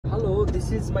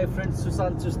This is my friend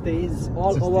Sushant stays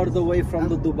all over the way from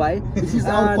the Dubai. This is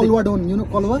our Kolwa don. You know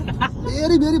Kolwa?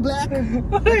 Very black.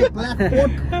 Black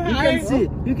coat.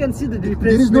 You can see the difference.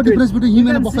 There is no difference between him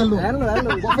and a buffalo. Hello.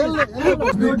 Buffalo.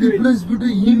 There's no difference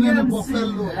between him and a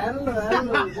buffalo. Hello.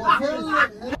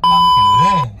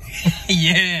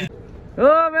 Yeah.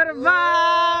 Oh, मेरे भाई.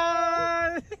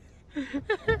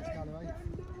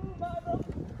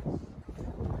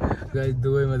 Guys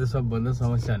दुबईमा त सबभन्दा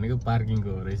समस्या भनेको पार्किङको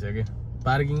हो रहेछ के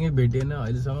पार्किङै भेटिएन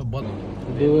अहिलेसम्म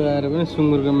दुबई आएर पनि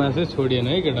सुँगुरको मासु छोडिएन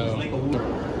है केटा हो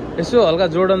यसो हल्का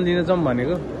जोर्डन दिन जाउँ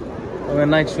भनेको अब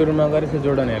नाइट सुरुमा गएर यसो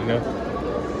जोर्डन हेर्ने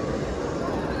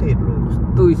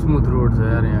कस्तो स्मुथ रोड छ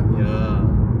यार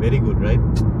यहाँ very good, right?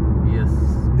 Yes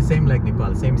The same like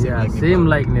Nepal, same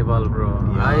like Nepal bro.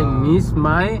 I miss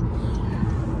my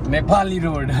Nepali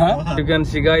road. You can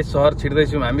see guys सहर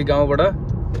छिर्दैछौँ हामी गाउँबाट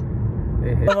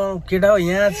केटा हो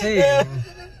यहाँ चाहिँ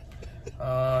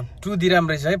 2 दिराम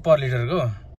रहेछ है पर लिटरको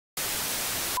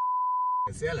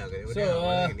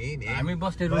हामी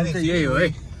बस्ने रुम चाहिँ यही हो है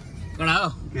कडा हो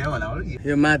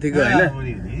यो माथिको हैन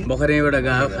भर्खर यहीँबाट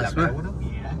गयो खासमा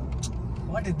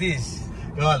What is this?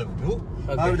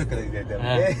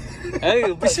 Hey,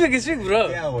 speak bro.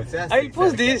 I will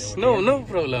post this. No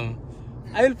problem.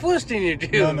 I will post in it.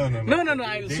 No.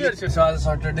 I will share. So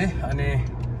Saturday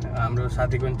अनि हाम्रो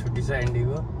साथीको पनि छुट्टी छ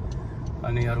एन्डीको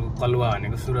अनि अर्को कलवा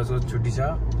भनेको सुरजको छुट्टी छ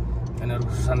अनि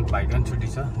अर्को सुशान्त भाइको पनि छुट्टी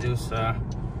छ जस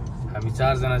हामी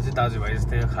 4 जना चाहिँ दाजुभाइ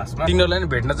जस्तै हो खासमा तिनीहरुलाई पनि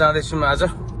भेट्न जाँदैछौँ आज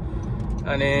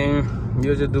अनि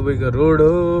यो चाहिँ दुबईको रोड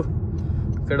हो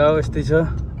केटा हो यस्तै छ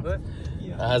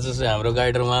आज चाहिँ हाम्रो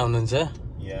गाइडर उहाँ हुनुहुन्छ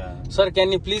sir can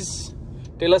you please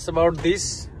tell us about this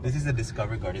This is the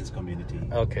Discovery Gardens community.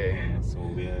 Okay.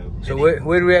 So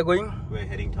where we are going? We're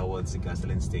heading towards the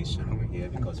gasoline station over here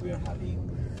because we are having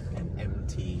an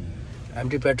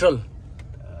empty petrol.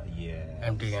 Yeah.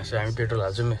 Empty. So empty petrol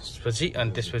हाल्छौँ त्यसपछि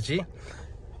अनि त्यसपछि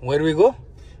where we go?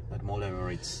 At Mall of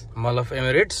Emirates. Mall of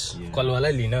Emirates.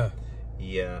 कलवालाई लिन.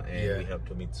 Yeah, and we have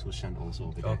to meet Sushant also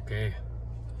over there. Okay.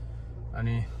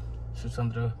 अनि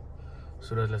सुशान्त र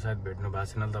सुरजलाई सायद भेट्नु भएको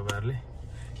छैन तपाईहरुले.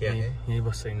 यही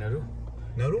बस्छ यिनीहरु.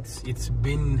 It's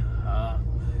been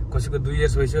कसैको 2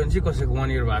 इयर्स भइसक्यो भने कसैको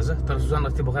 1 इयर भएको छ तर सुशान्त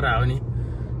अस्ति भर्खर आयो नि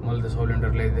मैले त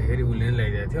सौलेन्डर ल्याइदिँदाखेरि उसले नै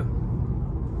ल्याइदिएको थियो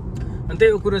अनि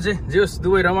त्यही कुरो चाहिँ जे होस्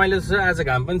दुबई रमाइलो छ आज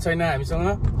घाम पनि छैन हामीसँग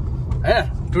हैन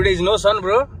today is no sun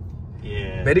bro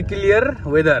very clear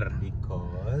weather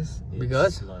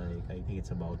because like I think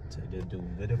it's about the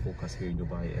weather forecast here in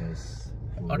Dubai is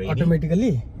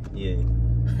automatically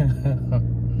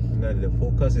the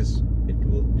focus is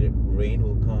the rain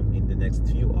will come in the next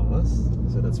few hours,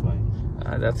 so that's why.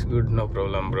 That's good, no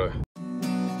problem, bro.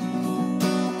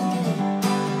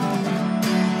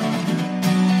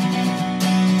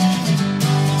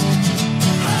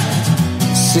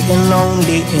 Sitting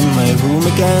lonely in my room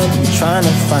again, trying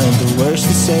to find the words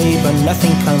to say, but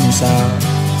nothing comes out.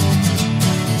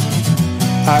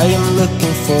 I am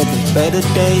looking for the better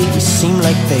days, seem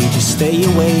like they just stay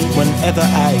away whenever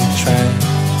I try.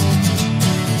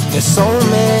 There's so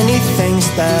many things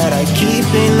that I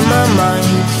keep in my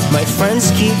mind. My friends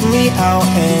keep me out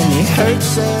and it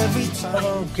hurts every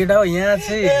time. केटा हो यहाँ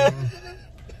चाहिँ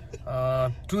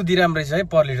 2 dirham रहेछ है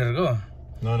पर लिटरको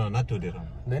No, not 2 dirham.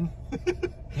 Then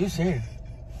you said.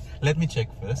 Let me check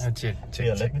first. Check.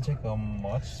 Let me check how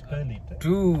much per liter.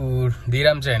 2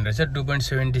 dirham चाहिँ हैन रहेछ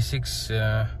 2.76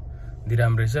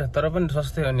 dirham रहेछ तर पनि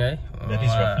सस्तै हो नि है. That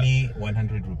is roughly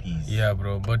 100 rupees. Yeah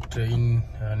bro, but in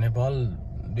Nepal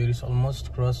there is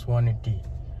almost cross 180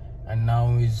 and now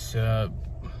is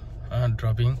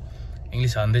dropping.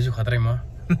 English हान्दैछु खतरै म.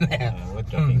 What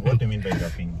dropping? What do you mean by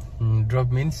dropping? Drop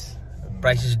means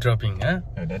price is dropping, huh?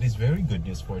 That is very good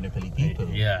news for Nepali people.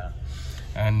 Yeah.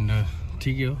 And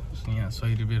ठिकै हो यहाँ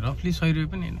 100 रुपैयाँ रफली 100 रुपैयाँ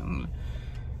पनि हैन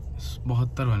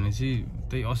 72 भनेपछि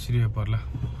त्यही 80 रुपैयाँ पर्ला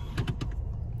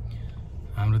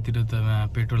हाम्रोतिर त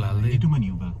पेट्रोल हाल्दै Need to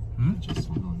maneuver. Just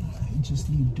hold on. I just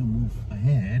need to move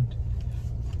ahead.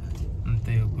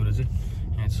 त्यही हो कुरा चाहिँ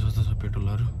यहाँ चाहिँ सस्तो छ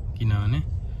पेट्रोलहरु किनभने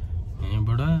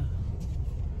यहीँबाट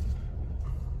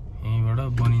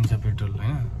बनिन्छ पेट्रोल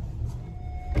हैन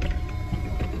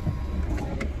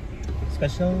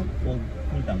Special full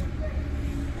tank.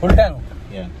 Full tank?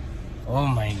 Yeah. Oh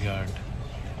my god.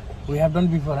 We have done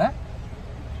before, huh?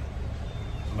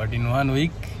 But in 1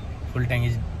 week, full tank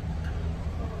is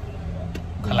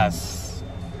khalas.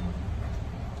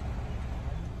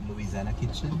 Louisiana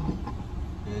kitchen.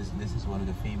 This is one of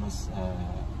the famous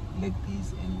leg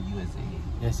piece in USA.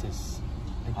 Yes.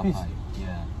 Leg piece?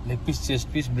 Yeah. Leg piece,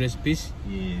 chest piece, breast piece?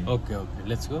 Yeah. Okay.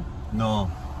 Let's go. No.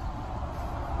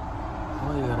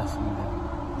 Why you are asking that?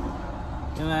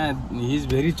 He is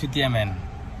very chutia man.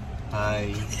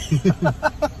 Hi.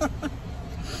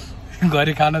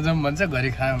 घरी खाना जाऊँ भन्छ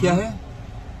घरी खाना क्या है?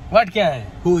 What क्या है?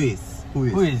 Who is?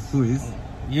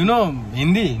 You know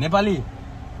Hindi Nepali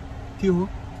क्यों हो?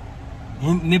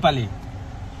 Nepali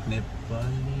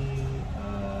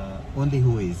only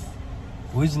who is.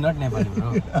 Who is not Nepali, bro?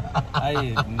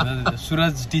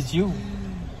 Suraj teach you.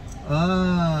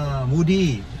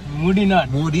 Moody not.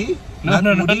 Moody? No.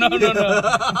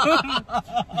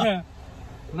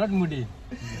 Not Moody.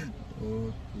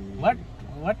 Okay.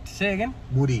 What? Say again?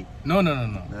 Moody. No.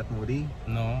 Not Moody.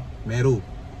 No. Meru.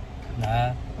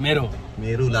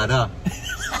 Meru Lada.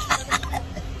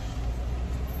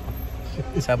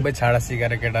 सबै छाडा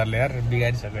सिकाएर केटाहरूले यार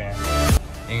बिगारिसक्यो यहाँ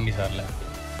इङ्ग्लिसहरूलाई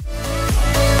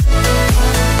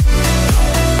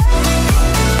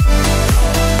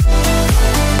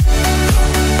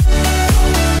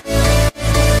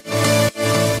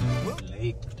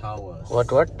Lake Towers. What?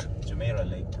 Jumeirah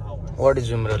Lake Towers. What is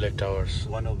Jumeirah Lake Towers?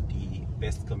 One of the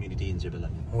best community in Jebel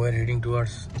Ali. We're heading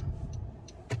towards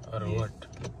or what?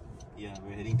 Yeah,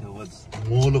 we're heading towards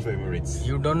Mall of Emirates.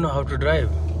 You don't know how to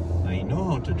drive? I know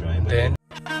how to drive. Then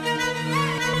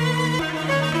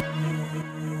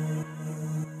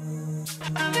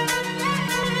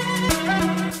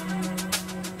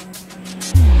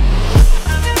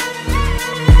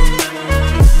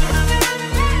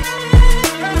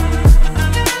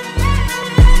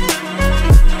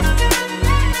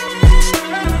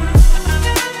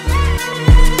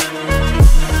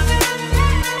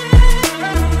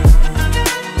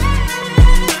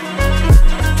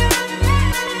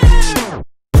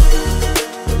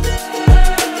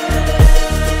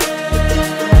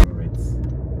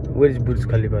where is Burj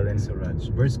Khalifa then? Suraj.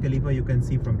 Burj Khalifa you can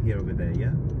see from here over there,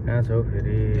 yeah? That's okay.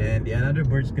 And the another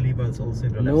Burj Khalifa is also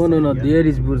in the left No, side, yeah? there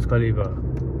is Burj Khalifa.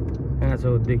 That's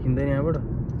how देखिँदैन यहाँबाट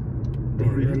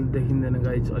देखिँदैन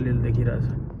guys अलिअलि देखिरहेछ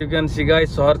You can see guys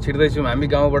सहर छिर्दैछौँ हामी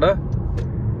गाउँबाट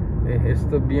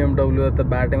यस्तो BMW त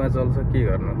बाटोमा चल्छ के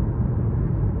गर्नु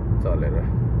चलेर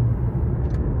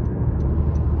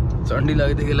चण्डी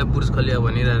लगेदेखिलाई बुर्ज खलिफा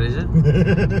भनिरहेको रहेछ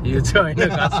यो चाहिँ होइन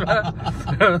खासमा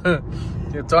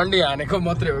यो चण्डी हानेको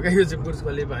मात्रै हो क्या यो चाहिँ बुर्ज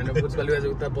खलिफा होइन बुर्ज खलिफा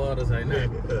चाहिँ उता पर छ होइन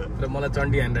र मलाई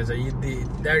Chandi हानिरहेछ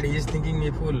that is thinking me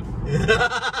full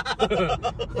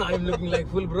I am looking like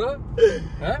full bro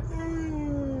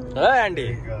एन्डी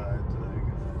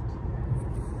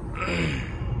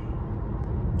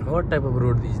what type of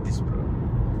road is this bro?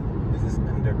 This is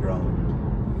underground.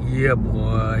 Yeah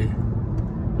boy.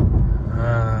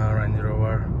 Range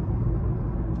Rover.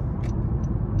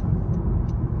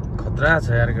 खतरा छ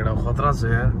यार केटा खतरा छ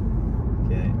यार.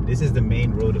 Okay, this is the main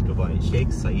road of Dubai,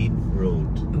 Sheikh Said Road.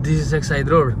 This is Sheikh Said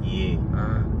Road. Yeah.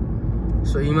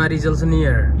 So Imari is also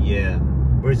near. Yeah.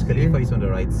 Burj Khalifa is on the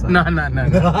right side. No.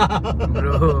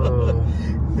 Bro.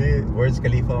 Burj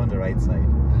Khalifa on the right side.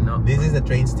 No. This is a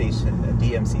train station, a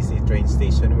DMCC train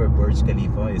station where Burj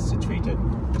Khalifa is situated.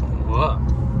 What?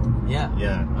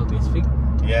 Yeah. Okay, speak.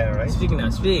 Yeah, right? Speak now,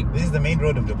 speak. This is the main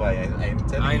road of Dubai, I am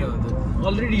telling you. I know that.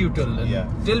 Already you told. Yeah.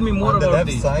 Tell me more about about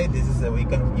this. On the left side, this is you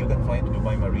can find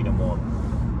Dubai Marina Mall.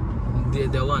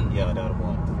 The one? Yeah, that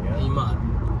one. Yeah. Imar.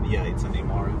 Yeah, it's an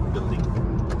Imar building.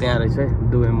 There is a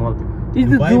Dubai Mall. Is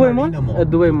the Dubai Mall?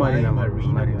 Dubai Marina Mall.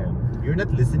 You're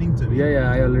not listening to me.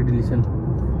 Yeah, I already listened.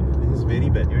 This is very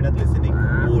bad. You're not listening.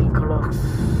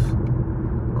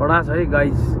 Kodas hai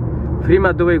guys. Free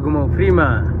ma Dubai Ghumau. Free ma.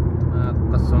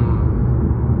 Kasam.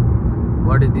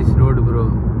 What is this road, bro?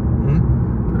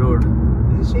 Road.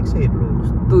 This is Sheikh Said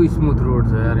Road. Too smooth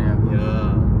roads hai yaar yahan.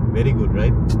 Yeah, very good,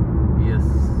 right? Yes.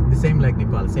 The same like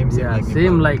Nepal. Same like Nepal.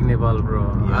 Same like Nepal, bro.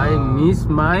 Yeah. I miss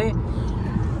my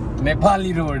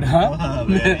Nepali road, huh?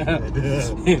 Very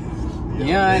good.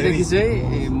 यहाँ आएदेखि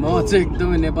चाहिँ म चाहिँ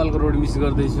एकदमै नेपालको road miss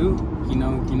गर्दैछु किन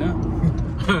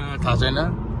थाहा छैन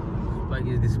Like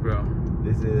is this bro?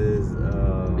 This is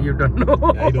You don't know?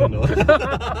 I don't know.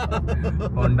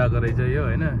 Honda को रहेछ यो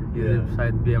हैन यो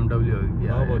सायद BMW हो कि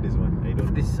How about this one? I don't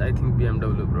know. This I think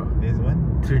BMW bro. This one?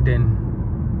 310.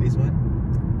 This one?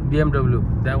 BMW.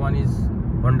 That one is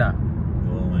Honda.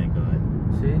 Oh my god.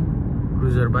 See?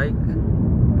 Cruiser bike.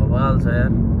 बवाल छ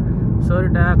यार. सरी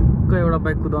ट्याक्क एउटा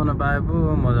बाइक कुदाउन पाए पो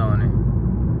मजा आउने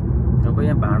अब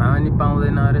यहाँ भाडामा नि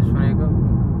पाउँदैन अरे सुनेको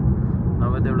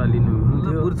नभए त एउटा लिनु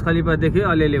हुन्थ्यो बुर्ज खलिफा देख्यो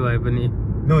अलिअलि भए पनि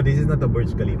No, this is not the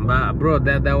Burj Khalifa. Bro,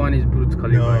 that one is Burj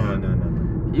Khalifa. No.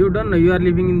 You don't know, you are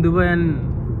living in Dubai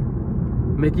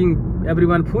and making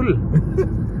everyone full.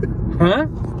 Huh?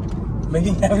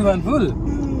 Making everyone full.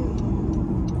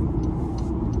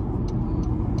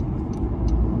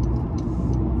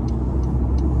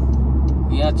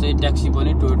 यहाँ चाहिँ ट्याक्सी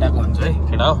पनि टोयोटाको हुन्छ है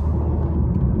केटा हो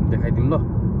देखाइदिउँ ल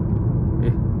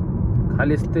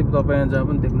खाली यस्तै तपाईँ जहाँ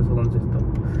पनि देख्न सक्नुहुन्छ यस्तो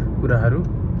कुराहरू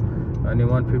अनि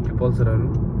 150 पल्सरहरू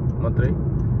मात्रै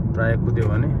प्राय कुद्यो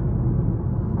भने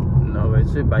नभए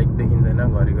चाहिँ बाइक देखिँदैन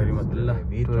घरिघरि मात्रै। ल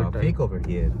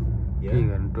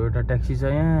टोयोटा ट्याक्सी छ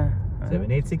यहाँ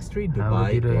 7863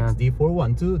 Dubai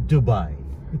XD412 Dubai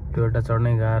टोयोटा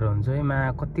चढ्नै गाह्रो हुन्छ है मा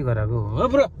कति गराको हो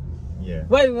bro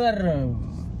why you are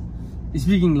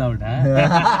speaking loud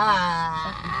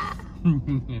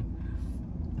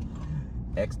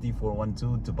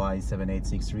XD412 Dubai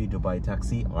 7863 Dubai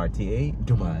taxi RTA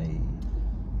Dubai.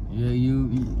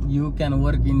 You can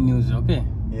work in news, okay?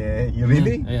 Yeah, you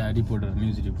really? Yeah, reporter,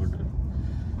 news reporter.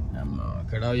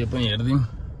 केटा यो पनि हेर्दिम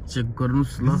चेक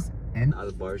गर्नुस् ल। And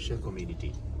Al Barsha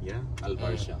community. Yeah, Al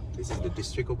Barsha. This is the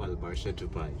district of Al Barsha,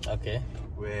 Dubai. Okay.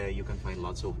 Where you can find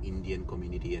lots of Indian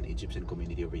community and Egyptian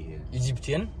community over here.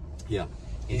 Egyptian? Yeah.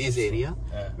 In this area,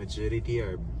 majority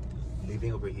are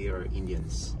living over here are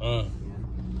Indians. Yeah.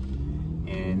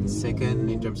 And second,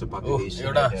 in terms of population.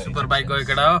 एउटा super bike गयो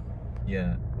केटा हो।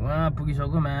 Yeah. वहाँ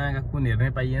पुगिसक्यो मागा कुन हेर्नै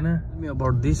पाइएन। Tell me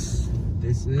about this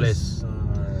place.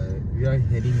 We are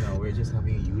heading now. We're just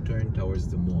having a U-turn towards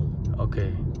the mall.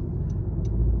 Okay.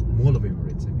 Mall of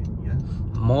Emirates, I mean, yeah.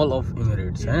 Mall of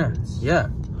Emirates, yeah.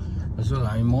 So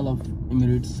हामी Mall of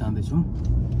Emirates जाँदैछौँ।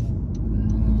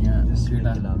 यहाँ Just 3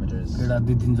 kilometers. केटा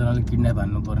 2-3 जनाले kidnap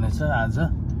हान्नु पर्ने छ आज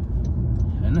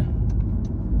हैन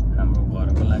हाम्रो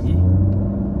घरको लागि।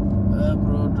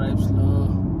 Bro drive slow.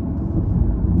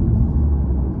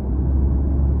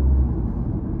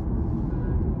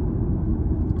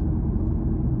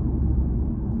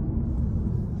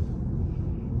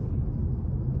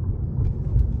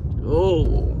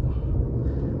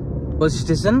 Bus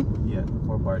station? Yeah,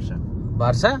 for Barsha.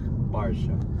 Barsha?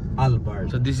 Barsha. Al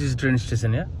Barsha. So this is train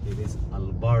station, yeah? It is Al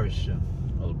Barsha.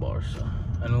 Al Barsha.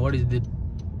 And what is this?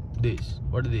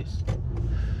 What is this?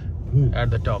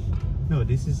 At the top. No,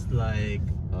 this is like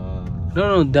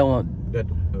No, that one. That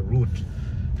route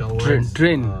towards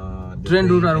train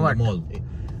route or what? Mall.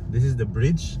 This is the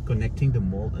bridge connecting the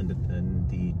mall and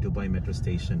the Dubai metro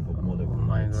station of Mall of Emirates. Oh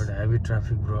my god, heavy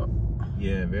traffic, bro.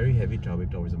 Yeah, very heavy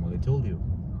traffic towards the mall. I told you.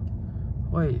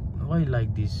 Why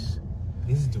like this?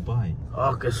 This is Dubai.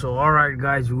 Okay, so alright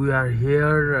guys, we are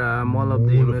here, Mall of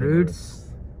the Emirates.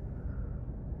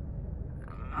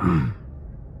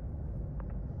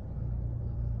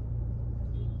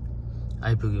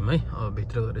 आइपुग्यौँ है। अब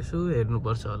भित्र गएर यसो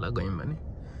हेर्नुपर्छ होला गयौँ भने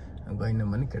गएन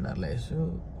भने केटाहरूलाई यसो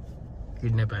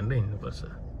किडन्याप हानेर हिँड्नुपर्छ।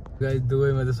 गाइस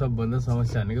दुबईमा त सबभन्दा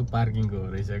समस्या भनेको पार्किङको हो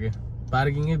रहेछ क्या।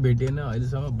 पार्किङै भेटिएन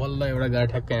अहिलेसम्म। बल्ल एउटा गाडी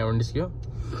ठ्याक्क यहाँबाट निस्क्यो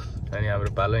अनि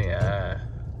हाम्रो पालो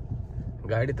यहाँ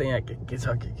गाडी त यहाँ के छ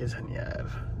नि यार।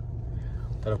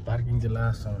 तर पार्किङ चाहिँ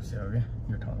लास्ट समस्या हो क्या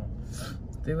यो ठाउँमा।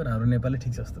 त्यही भएर हाम्रो नेपाली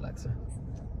ठिक छ जस्तो लाग्छ।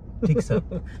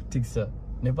 ठिक छ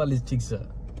नेपाल इज ठिक छ।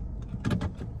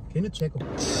 Can you check?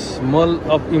 Mall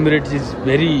of Emirates is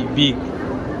very big.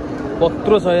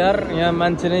 कत्रो छ यार यहाँ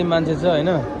मान्छे नै मान्छे छ हैन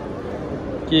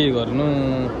के गर्नु।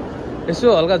 यसो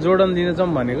हल्का जोर्डन दिन जाउँ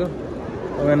भनेको।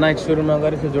 अब नाइक सोरुममा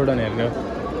गएर यसो जोर्डन हेर्ने हो।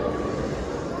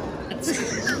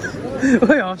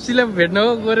 ओइ हप्सीलाई भेट्न हो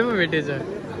गरे पो भेटेछ।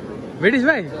 भेटिस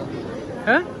भाइ?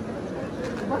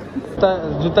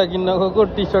 जुत्ता किन्न गएको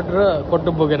टी सर्ट र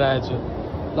कट्टो बोकेर आएछु।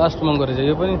 लास्ट महँगो रहेछ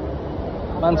यो पनि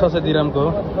 500-600 दिरहमको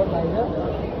हो।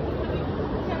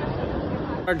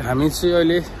 हामी चाहिँ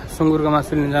अहिले सुँगुरको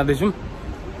मासु लिन जाँदैछौँ।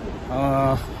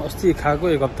 अस्ति खाएको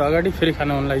 1 हप्ता अगाडि फेरि खान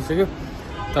मन लागिसक्यो।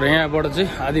 तर यहाँबाट चाहिँ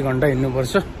आधी घन्टा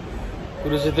हिँड्नुपर्छ।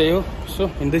 कुरो चाहिँ त्यही हो। सो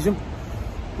हिँड्दैछौँ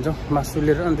जाउँ मासु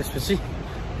लिएर अनि त्यसपछि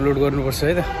लोड गर्नुपर्छ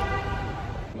है त।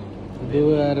 देउ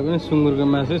आएर पनि सुँगुरको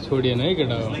मासु छोडिएन है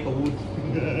केटा हो।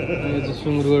 यो चाहिँ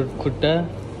सुँगुरको खुट्टा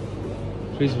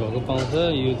फ्रिज भएको पाउँछ।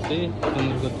 यो चाहिँ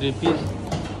सुँगुरको 3 पिस।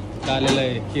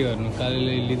 कालेलाई के गर्नु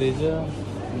कालेले लिँदैछ।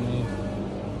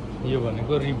 यो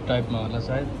भनेको रिप टाइपमा होला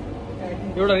सायद।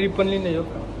 एउटा रिप पनि लिने यो।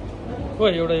 ओ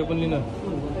एउटा यो पनि लिन।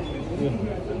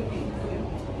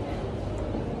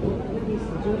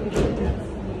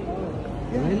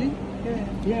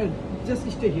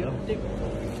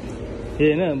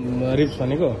 ए हैन रिप्स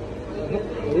भनेको हो।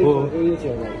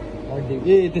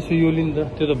 ए त्यसो यो लिनु त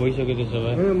त्यो त भइसक्यो त्यसो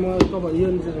भए। म तपाईँ यो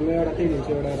लिन्छु म एउटा त्यही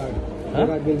लिन्छु एउटा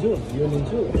राखिदिन्छु यो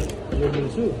लिन्छु यो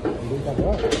लिन्छु दुईटा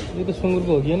भयो। यो त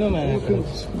सुँगुरको हो कि हैन माया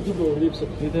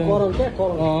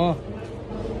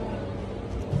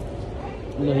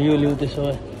ल यो लिउँ त्यसो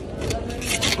भए।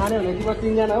 खाने भने कि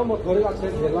 3 जना हो म थोरै लाग्छ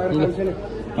धेरै लागेर खान्छु नि।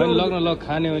 होइन लग्न ल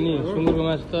खाने हो नि सुँगुरको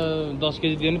मासु त 10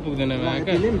 केजी दिनु पुग्दैन माया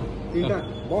क्या। तीनटा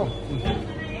भयो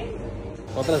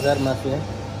 15000 मासु यहाँ।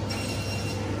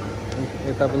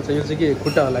 यता पनि छ यो चाहिँ के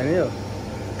खुट्टा होला नि यो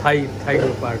थाइको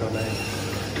पार्ट होला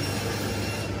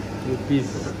यो piece.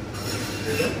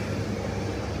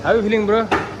 How you feeling, bro?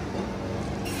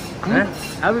 Huh?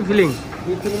 How you feeling?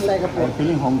 You feeling like a I'm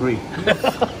feeling hungry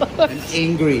and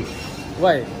angry.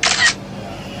 Why?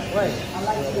 Why? I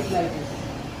like it like this.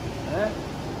 Huh?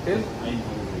 Feel?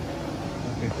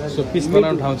 So piece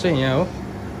बनाउने ठाउँ चाहिँ यहाँ हो.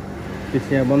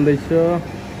 पिस यहाँ बन्दैछ.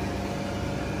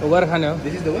 Ogre खाने हो.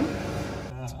 This is the one?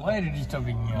 Why are you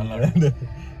disturbing me?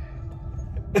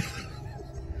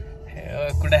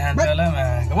 Could I handle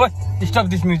it? What? Stop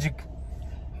this music.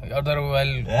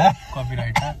 Otherwise,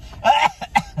 copyright.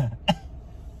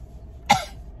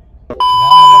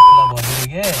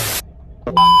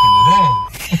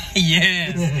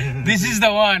 Yes, this is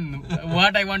the one.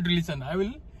 What I want to listen. I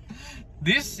will.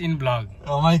 This in blog.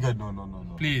 Oh my god, no.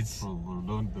 Please. Bro,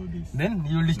 don't do this. Then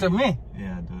you will disturb me.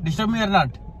 Yeah, don't. Disturb me or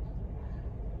not?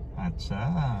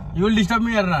 Acha. You will disturb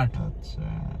me or not?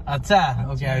 Acha.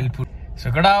 Okay, I will put.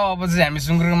 So कडा अब चाहिँ हामी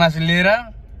सुँगुरको मासु लिएर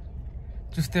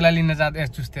चुस्तेलाई लिन जाँदै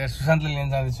चुस्ते सुशान्तलाई लिन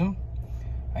जाँदैछौँ.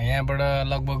 यहाँबाट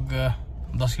लगभग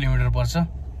 10 किलोमिटर पर्छ.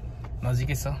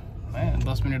 नजिकै छ है.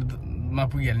 10 मिनेटमा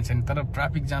पुगिहालिन्छ नि. तर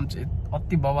ट्राफिक जाम चाहिँ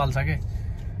अति बवाल छ के.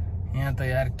 यहाँ त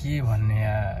यार के भन्ने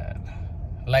यार.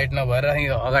 लाइट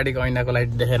नभएर अगाडिको ऐनाको लाइट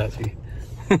देखेर छु.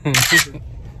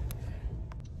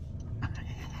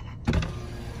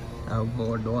 अब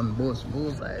डन बोस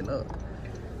आएन.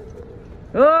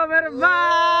 ओ मेरो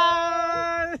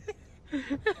भाइ.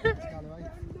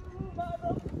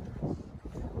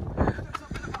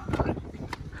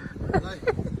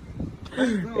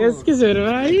 Excuse me,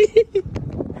 भाइ.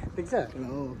 ठिक छ?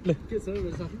 के छ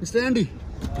Mr. Andy,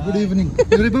 good evening.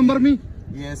 You remember me?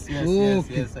 Yes, I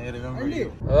remember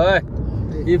you. Oi,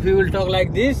 if you will talk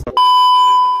like this.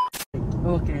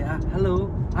 Okay, hello,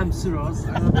 I'm Suraj.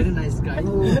 I'm a very nice guy.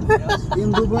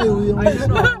 In Dubai, we I don't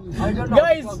know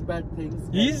Guys, how to talk bad things.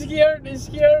 He's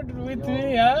scared with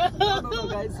me, huh? No,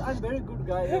 guys, I'm very good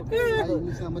guy. Okay.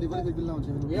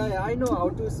 Yeah, I know how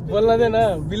to speak. बोल्न then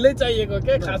बिल्लै चाहिएको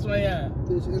के खासमा यहाँ.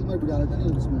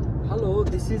 Hello,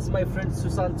 this is my friend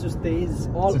Sushant Chustays,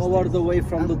 all over the way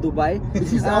from the Dubai.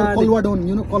 This is our Kolwa don.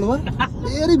 You know Kolwa?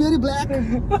 Very black.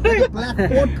 Black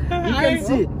coat.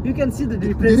 You can see the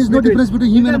difference. There is no difference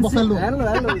between him and a buffalo.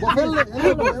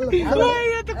 Hello.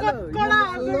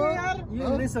 You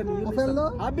listen. Buffalo.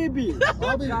 Habibi,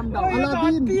 calm down.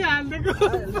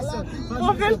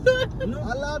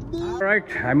 Right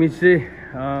हामी चाहिँ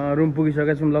room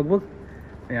पुगिसकेका छौँ लगभग.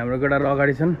 हाम्रो केटाहरू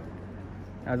अगाडि छन्.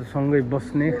 आज सँगै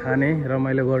बस्ने खाने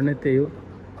रमाइलो गर्ने त्यही हो.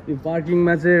 यो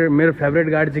पार्किङमा चाहिँ मेरो फेभरेट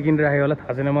गाडी चाहिँ किनिराखेको होला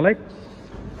थाहा छैन मलाई.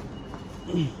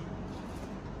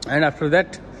 एन्ड आफ्टर द्याट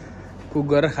कुक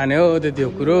गरेर खाने हो त्यति हो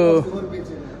कुरो.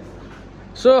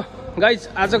 सो गाइज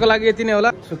आजको लागि यति नै होला.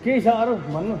 सो केही छ अरू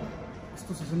भन्नु?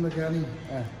 यस्तो छ सुन्दा के अनि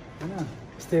हैन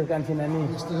यस्तै हो कान्छी नानी.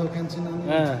 यस्तो हो कान्छी नानी.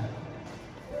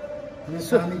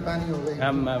 पानी हो गयो.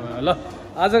 ल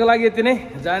आजको लागि यति नै.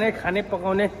 जाने खाने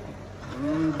पकाउने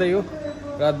त्यही हो.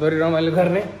 रातभरि रमाइलो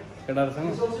गर्ने केटाहरूसँग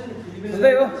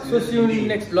त्यही हो. So C you in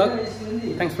next blog.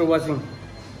 Thanks for watching.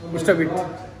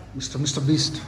 Mr. Beast.